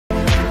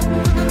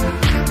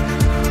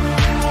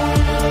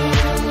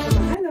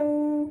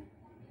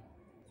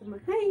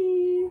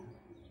Hi.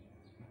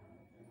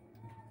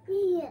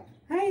 Yeah.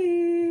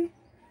 Hi.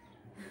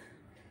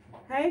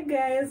 Hi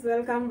guys,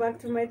 welcome back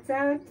to my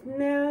channel.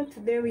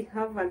 Today we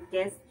have a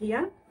guest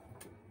here.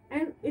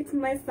 And it's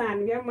my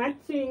son. We are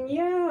matching.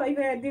 Yo, if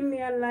I didn't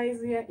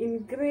realize we are in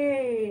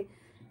gray.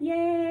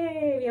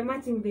 Yay, we are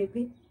matching,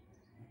 baby.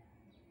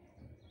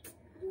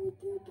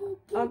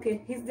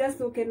 Okay, he's just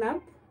woken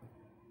up.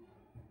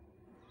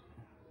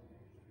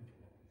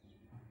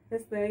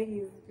 That's why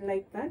he's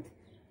like that.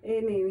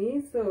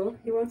 Anyway, so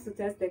he wants to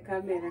test the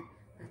camera.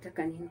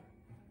 Unataka nini?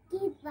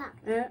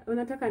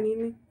 Unataka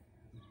nini?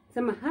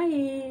 Sema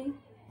hi.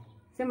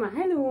 Sema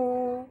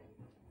hello.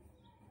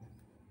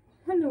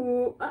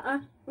 Hello.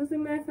 What's the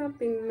mess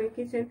up in my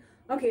kitchen?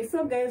 Okay,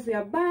 so guys, we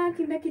are back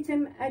in the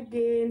kitchen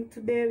again.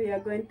 Today we are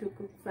going to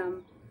cook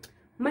some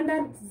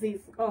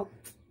mandazis. Oh,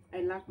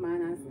 I love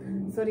manners.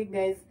 Sorry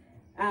guys.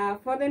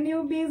 For the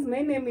newbies,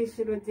 my name is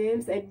Shiro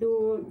James. I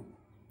do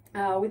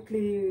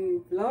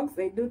weekly vlogs.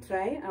 I do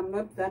try. I'm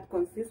not that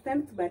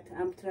consistent, but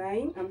I'm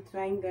trying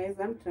guys.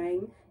 I'm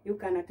trying. You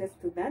can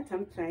attest to that.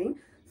 I'm trying.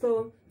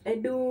 So I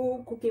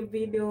do cooking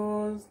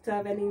videos,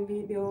 traveling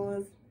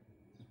videos,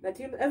 but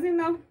as you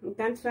know, we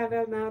can't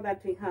travel now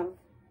that we have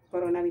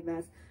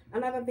coronavirus.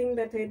 Another thing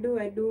that I do,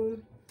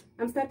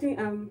 I'm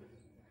starting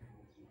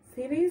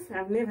series.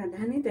 I've never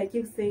done it. I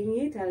keep saying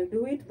it, I'll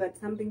do it, but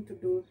something to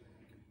do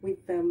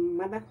with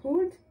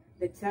motherhood,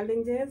 the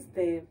challenges,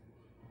 the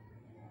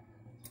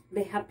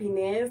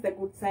happiness, the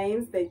good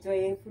signs, the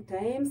joyful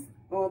times,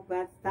 all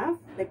that stuff,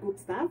 the good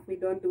stuff. We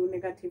don't do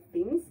negative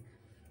things,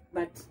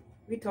 but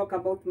we talk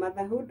about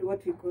motherhood,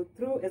 what we go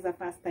through as a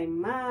first-time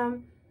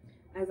mom,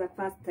 as a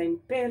first-time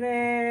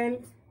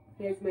parent.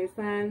 Here's my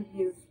son.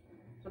 He's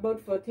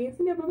about 14.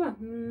 See Baba?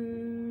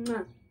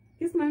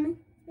 Kiss mommy.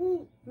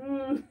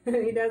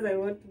 He doesn't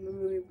want to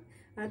move.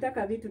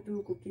 Anataka vitu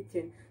tu huku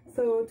kitchen.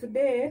 So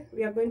today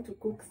we are going to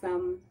cook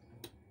some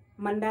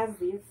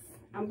mandazis.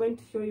 I'm going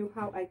to show you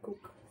how I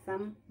cook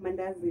some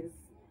mandazis.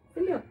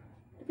 Sindio?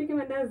 Tupike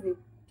mandazi.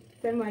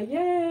 Sema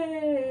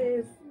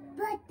yes.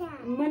 Butter.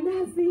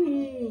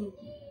 Mandazi.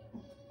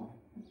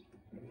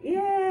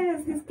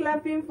 Yes, he's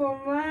clapping for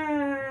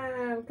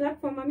mom.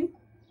 Clap for mommy.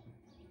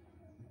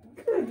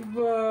 Good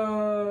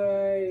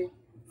boy.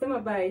 Sema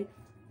bye.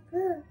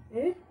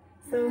 Eh?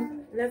 So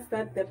let's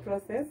start the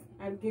process.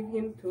 I'll give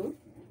him to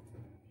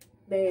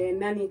the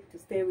nanny to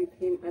stay with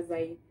him as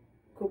I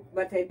cook,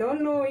 but I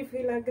don't know if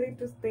he'll agree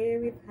to stay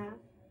with her.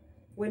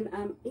 When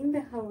I'm in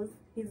the house,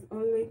 he's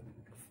always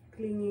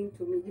clinging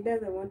to me. He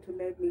doesn't want to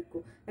let me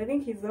go. I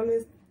think he's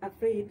always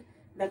afraid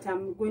that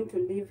I'm going to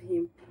leave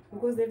him,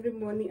 because every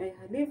morning I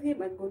leave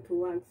him and go to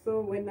work.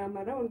 So when I'm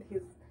around,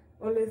 he's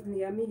always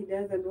near me. He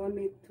doesn't want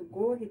me to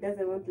go. He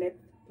doesn't want to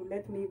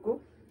let me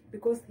go,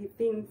 because he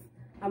thinks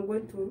I'm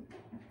going to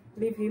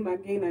leave him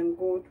again and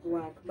go to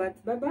work.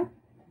 But Baba,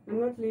 I'm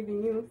not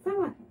leaving you.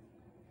 Sawa?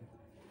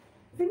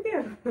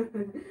 Sindio?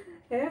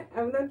 Yeah,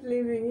 I'm not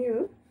leaving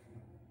you.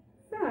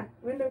 Sawa?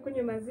 Wenda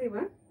kunywe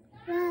maziwa?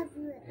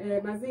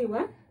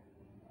 Maziwa?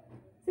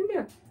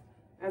 Sindio?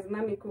 As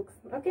mommy cooks.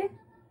 Okay?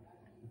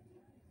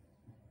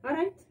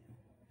 Alright?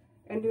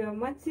 And we are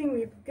matching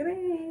with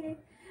gray.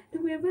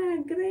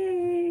 Tumevaa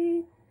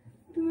gray.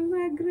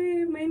 Tumevaa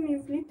gray. Mine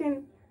is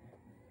little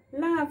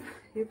love.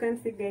 You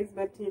can't see guys,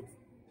 but it's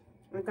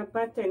like a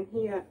pattern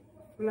here.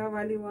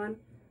 Flowery one.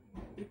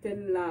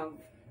 Little love.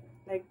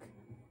 Like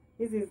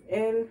this is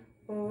L,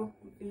 O,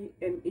 V,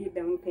 and E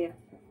down there.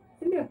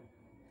 Sindio?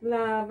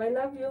 Love. I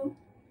love you.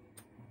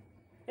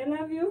 I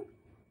love you.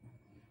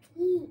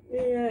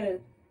 Yeah.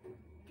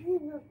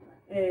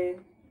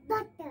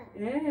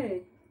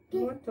 Butter.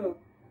 Moto.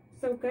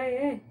 So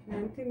guys,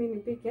 nanti mimi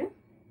nipike.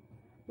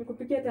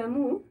 Nikupikia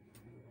tamu.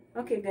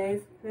 Okay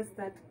guys, let's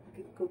start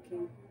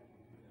cooking.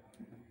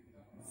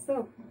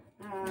 So,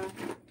 I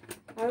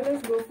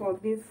always go for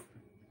this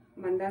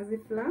mandazi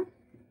flour.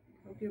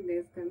 Hope you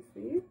guys can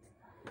see it.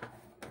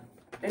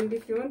 And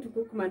if you want to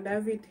cook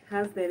mandazi, it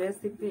has the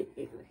recipe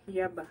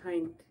here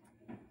behind.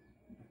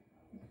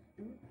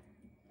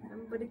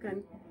 Somebody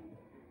can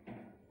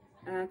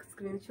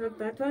screenshot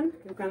that one.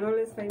 You can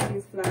always find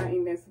this flour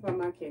in the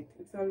supermarket.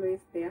 It's always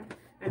there.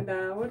 And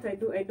what I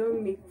do, I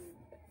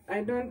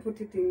don't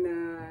put it in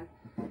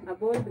a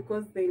bowl,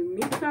 because they'll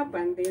mix up,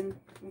 and then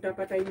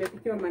utapata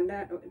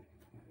imepikiwa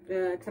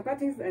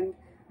chapatis, and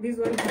this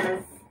one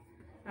has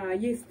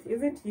yeast.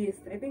 Is it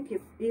yeast? I think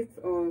it's yeast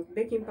or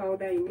baking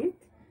powder in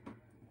it.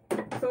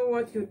 So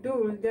what you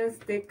do,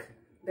 just take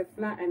the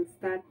flour and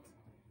start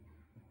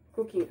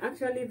cooking.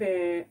 Actually,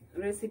 the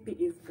recipe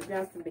is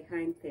just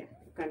behind there.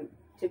 You can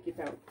check it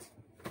out.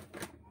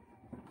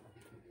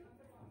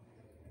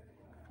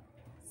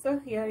 So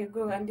here you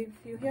go. And if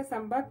you hear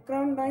some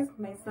background noise,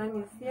 my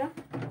son is here.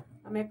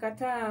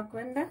 Amekataa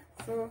kwenda,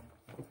 so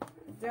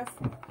just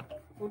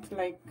put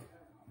like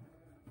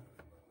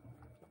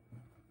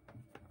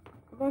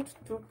about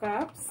 2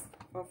 cups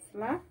of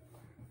flour.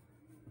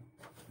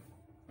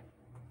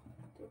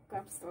 2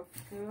 cups of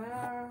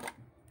flour.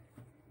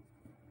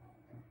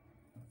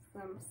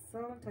 Some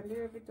salt, a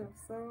little bit of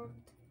salt.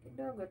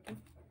 Kidogo tu.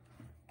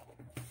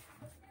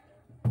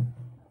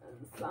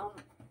 some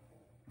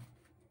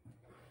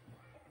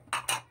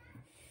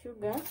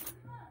sugar.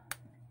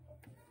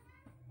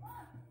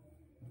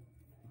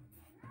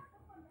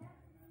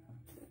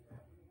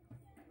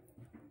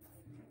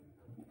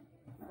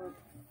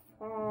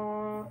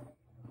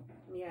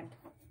 Yeah,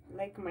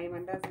 like my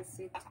mandazi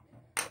sweet,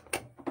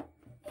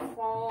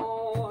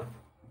 4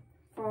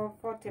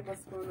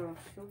 tablespoons of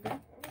sugar.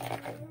 I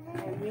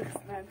mix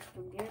that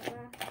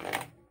together.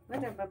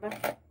 What baba?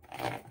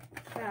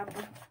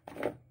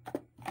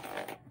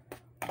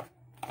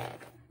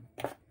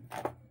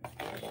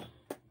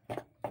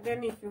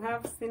 Then if you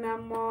have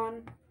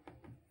cinnamon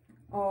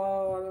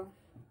or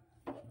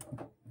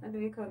what do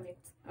we call it?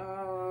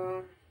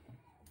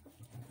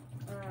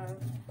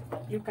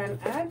 You can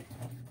add.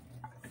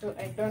 So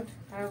I don't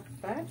have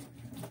that.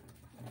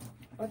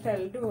 What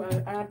I'll do,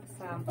 I'll add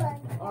some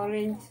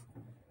orange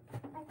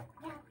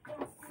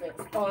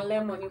or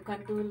lemon. You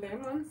can do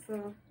lemon.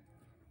 So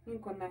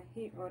niko na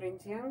hii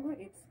orange yangu,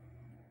 it's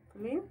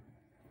clean.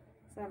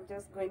 So I'm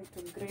just going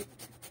to grate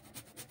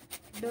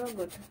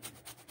kidogo tu.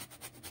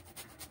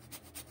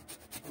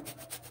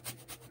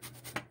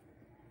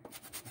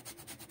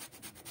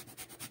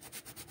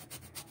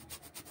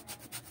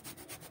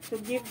 To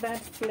give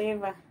that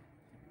flavor.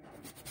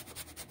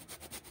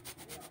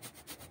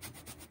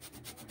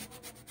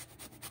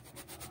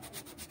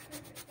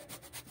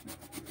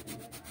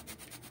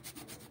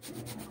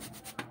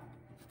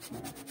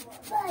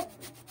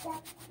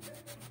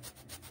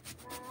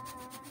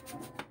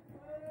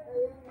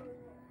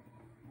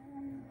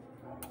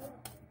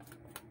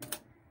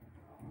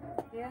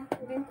 Yeah, I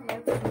think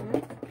that's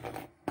enough.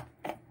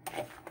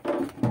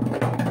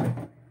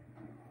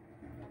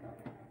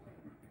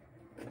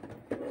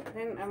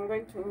 Then I'm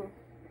going to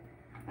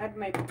add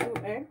my 2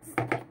 eggs.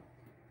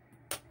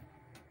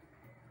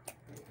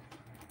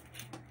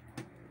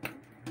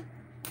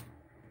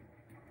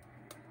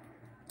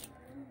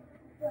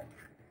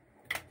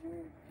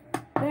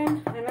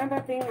 Then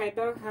another thing, I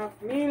don't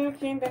have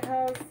milk in the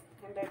house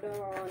and I don't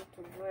want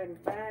to go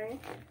and buy.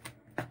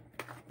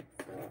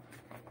 So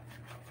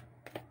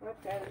what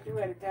I'll do,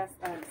 I'll just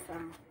add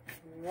some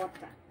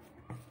water.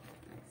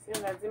 So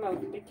lazima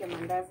upike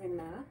mandazi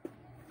na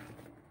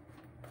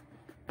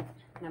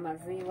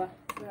maziwa.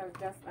 So I'll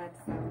just add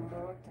some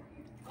water.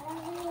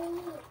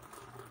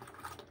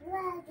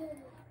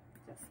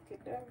 Just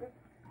kidogo,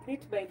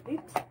 bit by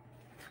bit.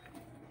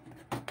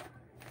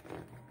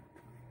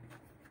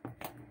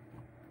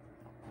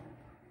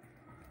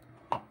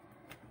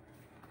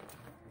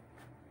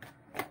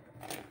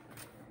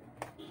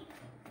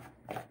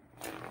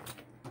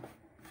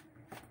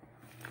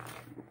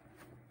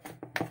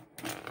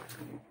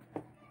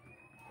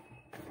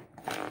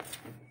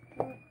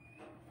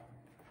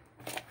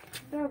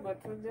 Double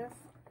to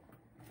just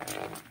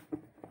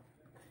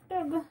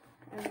double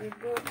as we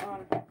go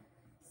on.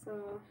 So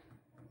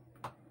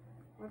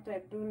what I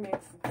do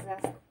next is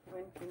just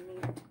going to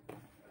knead.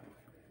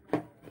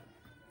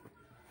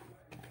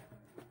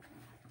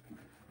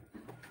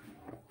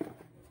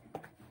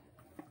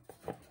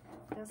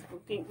 Just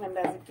cooking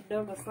mandazi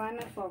kidogo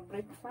sana for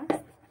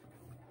breakfast.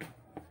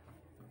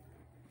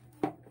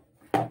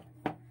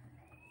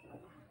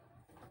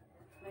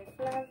 My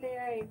flour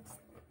there, it's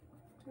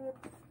too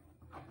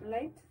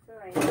light, so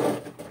I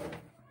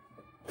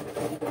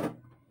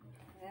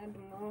add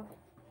more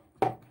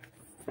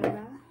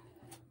flour.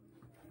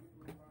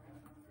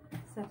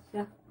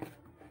 Sasha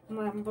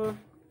mambo.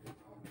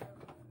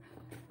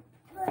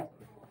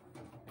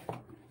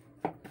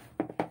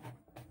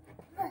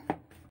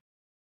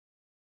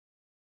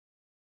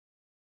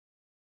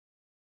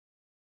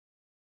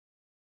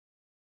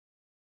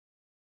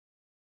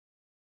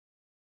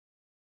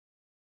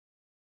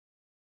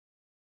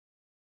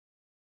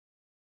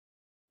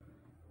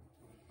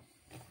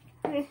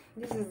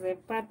 This is the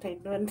part I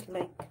don't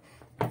like.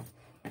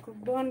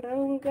 Kubonda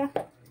unga,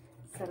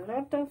 it's a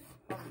lot of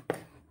work.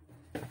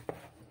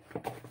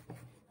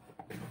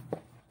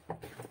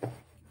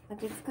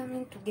 But it's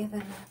coming together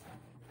now.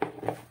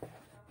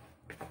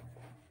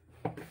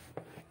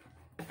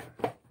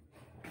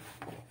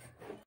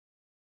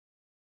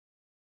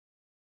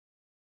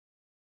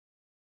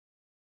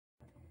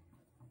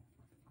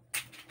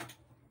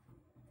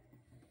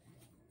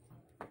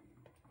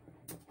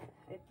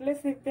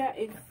 Place it there.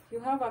 If you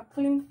have a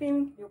cling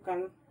film, you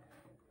can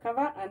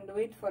cover and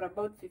wait for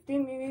about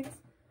 15 minutes.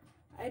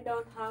 I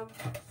don't have,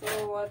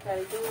 so what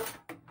I'll do,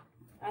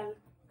 I'll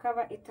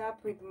cover it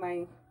up with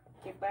my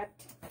kebab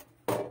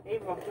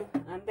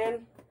and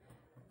then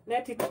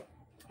let it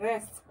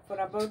rest for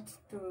about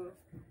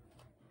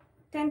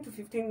 10 to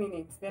 15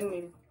 minutes. Then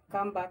we'll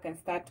come back and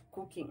start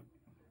cooking.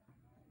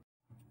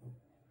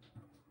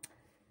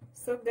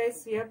 So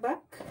guys, we are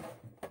back.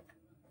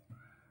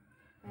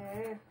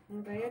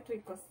 Unga yetu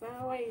iko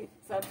sawa.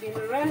 It's been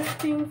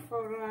resting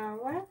for a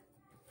while.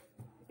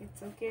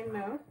 It's okay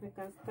now. We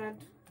can start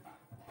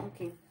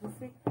cooking. You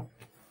see?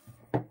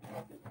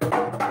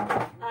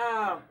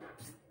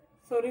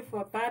 Sorry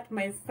for that,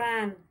 my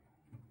son.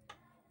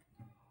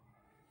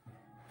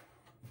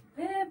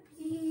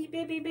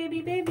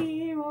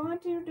 Baby,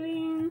 what are you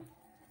doing?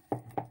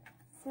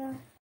 So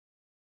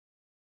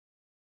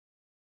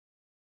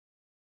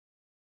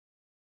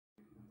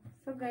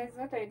guys,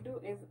 what I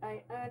do is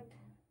I add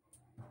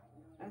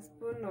a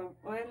spoon of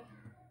oil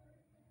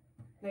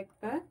like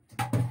that.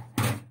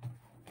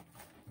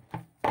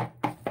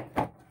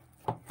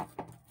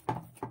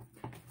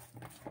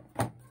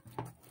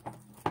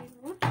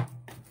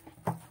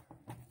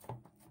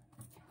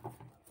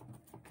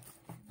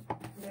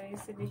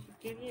 Guys,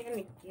 nishikilie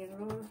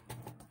nikiroll.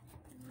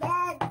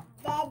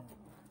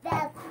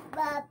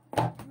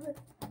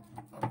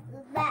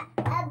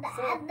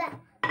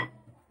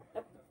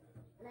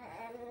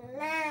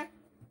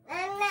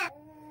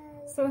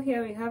 So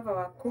here we have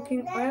our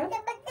cooking oil.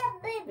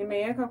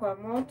 Nimeweka kwa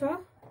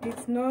moto.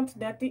 It's not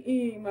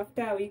dirty.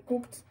 After we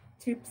cooked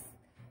chips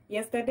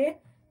yesterday,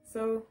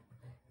 so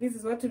this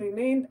is what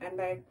remained,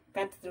 and I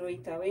can't throw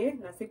it away.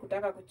 Na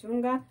sikutaka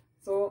kuchunga,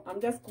 so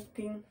I'm just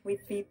cooking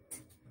with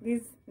it.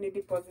 These need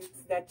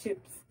deposits, the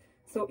chips,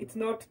 so it's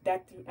not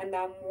dirty, and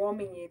I'm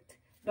warming it.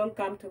 Don't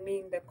come to me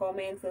in the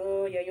comments,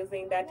 oh, you're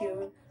using dirty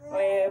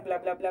oil, blah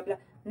blah blah blah.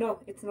 No,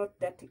 it's not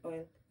dirty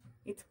oil.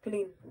 It's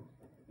clean.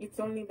 It's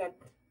only that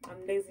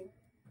I'm lazy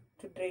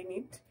to drain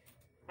it,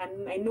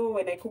 and I know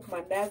when I cook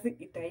mandazi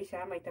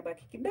itaisha ama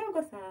itabaki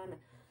kidogo sana.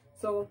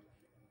 So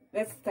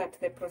let's start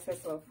the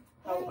process of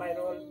how I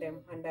roll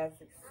them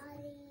mandazis.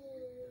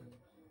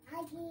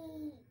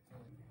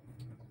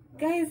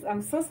 Guys,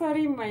 I'm so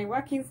sorry, my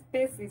working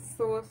space is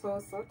so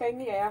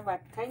tiny. I have a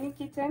tiny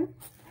kitchen,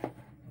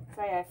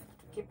 so I have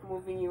to keep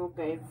moving you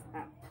guys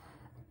up.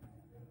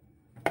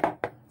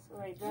 So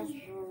I just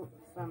do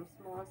some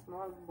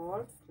small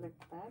balls like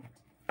that.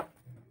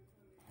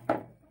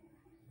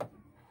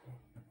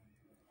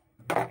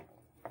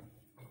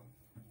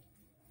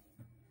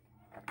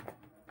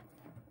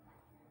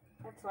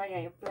 That's why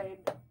I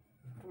applied to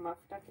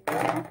mafuta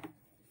kidogo.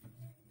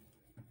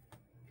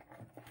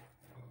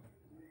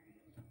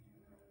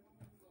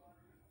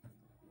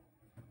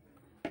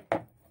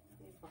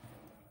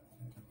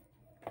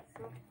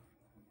 So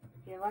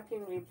we are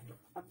working with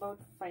about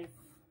 5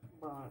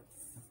 balls.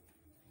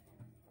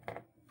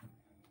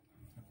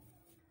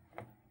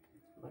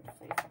 About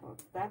 5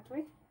 balls. That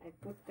way, I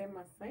put them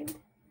aside.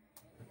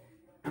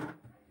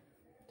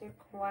 Take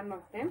one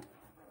of them.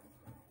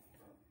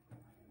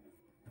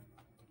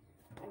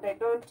 And I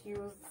don't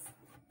use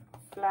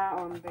flour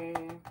on the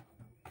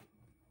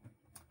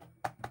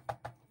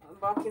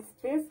working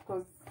space,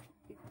 because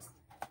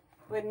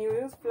when you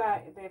use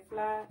flour, the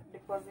flour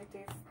deposits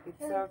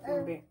itself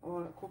in the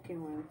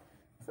cooking oil.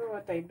 So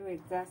what I do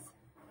is just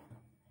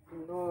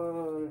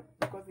roll,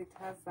 because it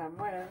has some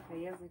oil, I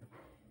use it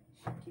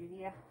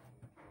shikilia.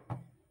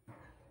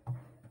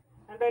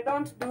 And I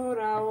don't do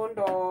round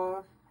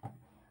or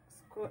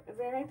is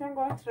there anything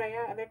called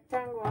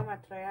rectangle or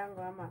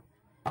triangle?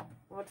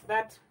 What's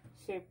that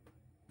shape?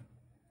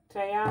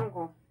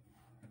 Triangle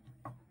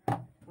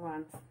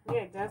ones.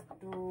 Yeah, just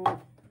do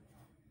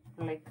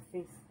like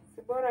this.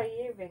 Sibora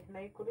hivi na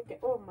ikulike.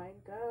 Oh my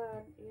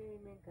god,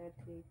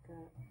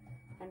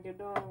 and you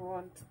don't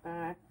want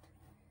that.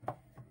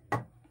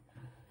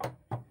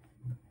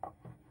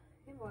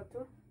 Hivyo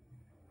tu.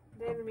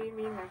 Then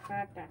mimi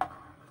nakata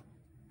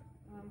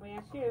mambo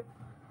ya shape.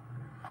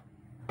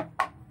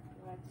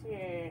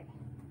 Wachie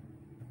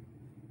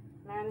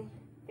nani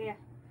there.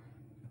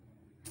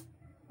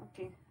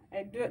 Okay,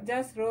 I do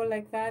just roll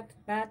like that,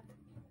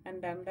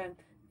 and I'm done.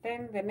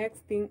 Then the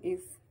next thing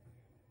is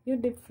you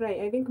deep fry.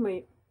 I think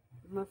my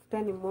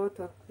mafuta ni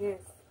moto.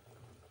 Yes.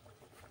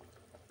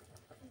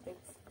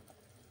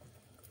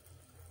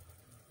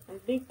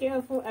 And be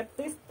careful at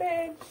this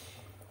stage.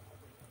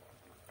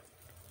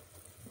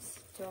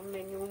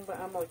 Usichome nyumba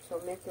ama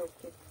uchomeke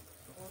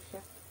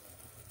ukivusha.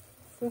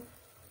 So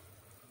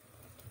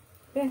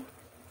there.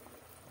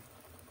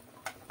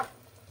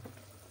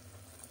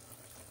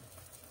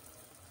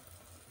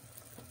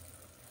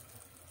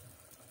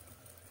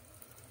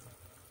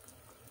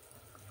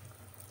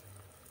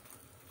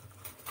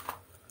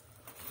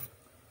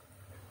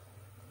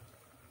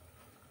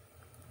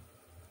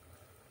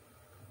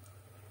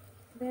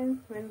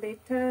 Then when they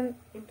turn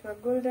into a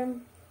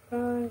golden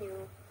brown,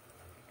 you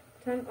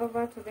turn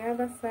over to the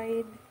other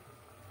side,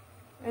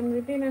 and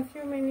within a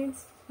few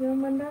minutes your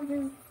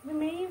mandazi is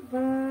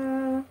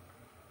zimeiva.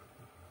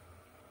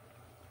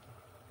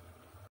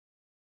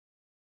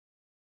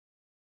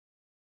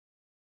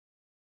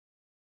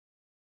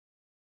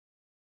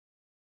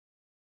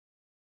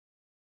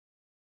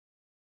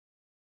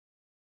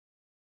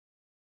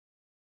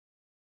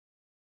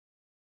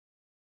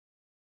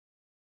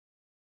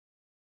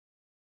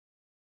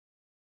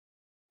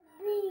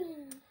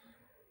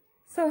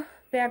 So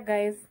there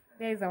guys,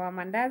 there is our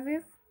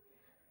mandazis,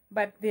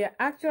 but they are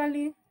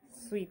actually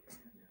sweet.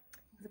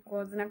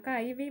 Because zinakaa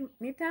hivi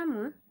ni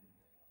tamu.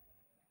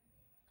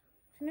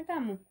 Ni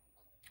tamu.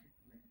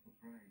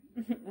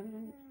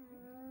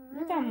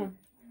 Ni tamu.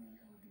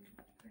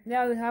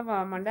 There we have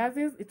our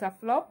mandazis. It's a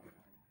flop,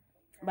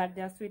 but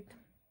they are sweet.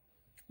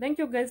 Thank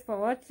you guys for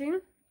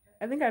watching.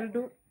 I think I'll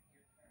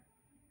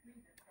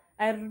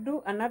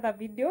do another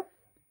video.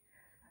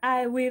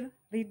 I will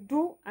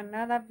redo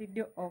another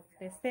video of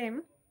the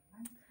same.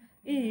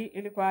 Hii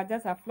ilikuwa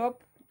just a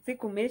flop.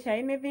 Sikumesha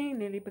anything,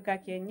 nilipika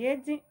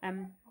kienyeji.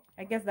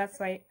 I guess that's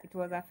why it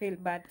was a fail,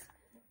 but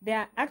they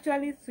are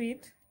actually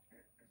sweet,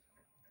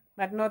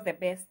 but not the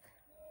best.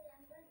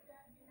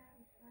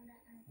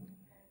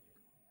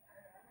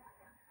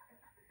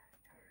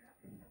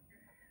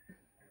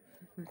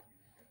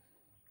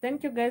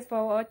 Thank you guys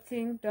for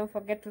watching. Don't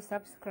forget to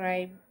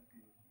subscribe.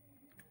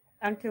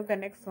 Until the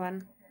next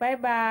one. Bye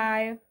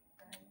bye.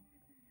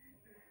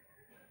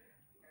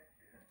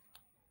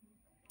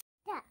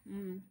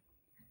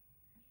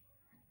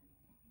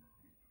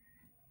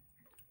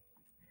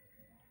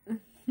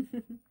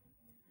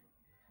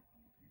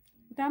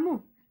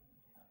 Tamu.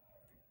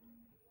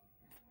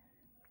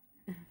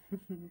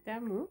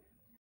 Tamu.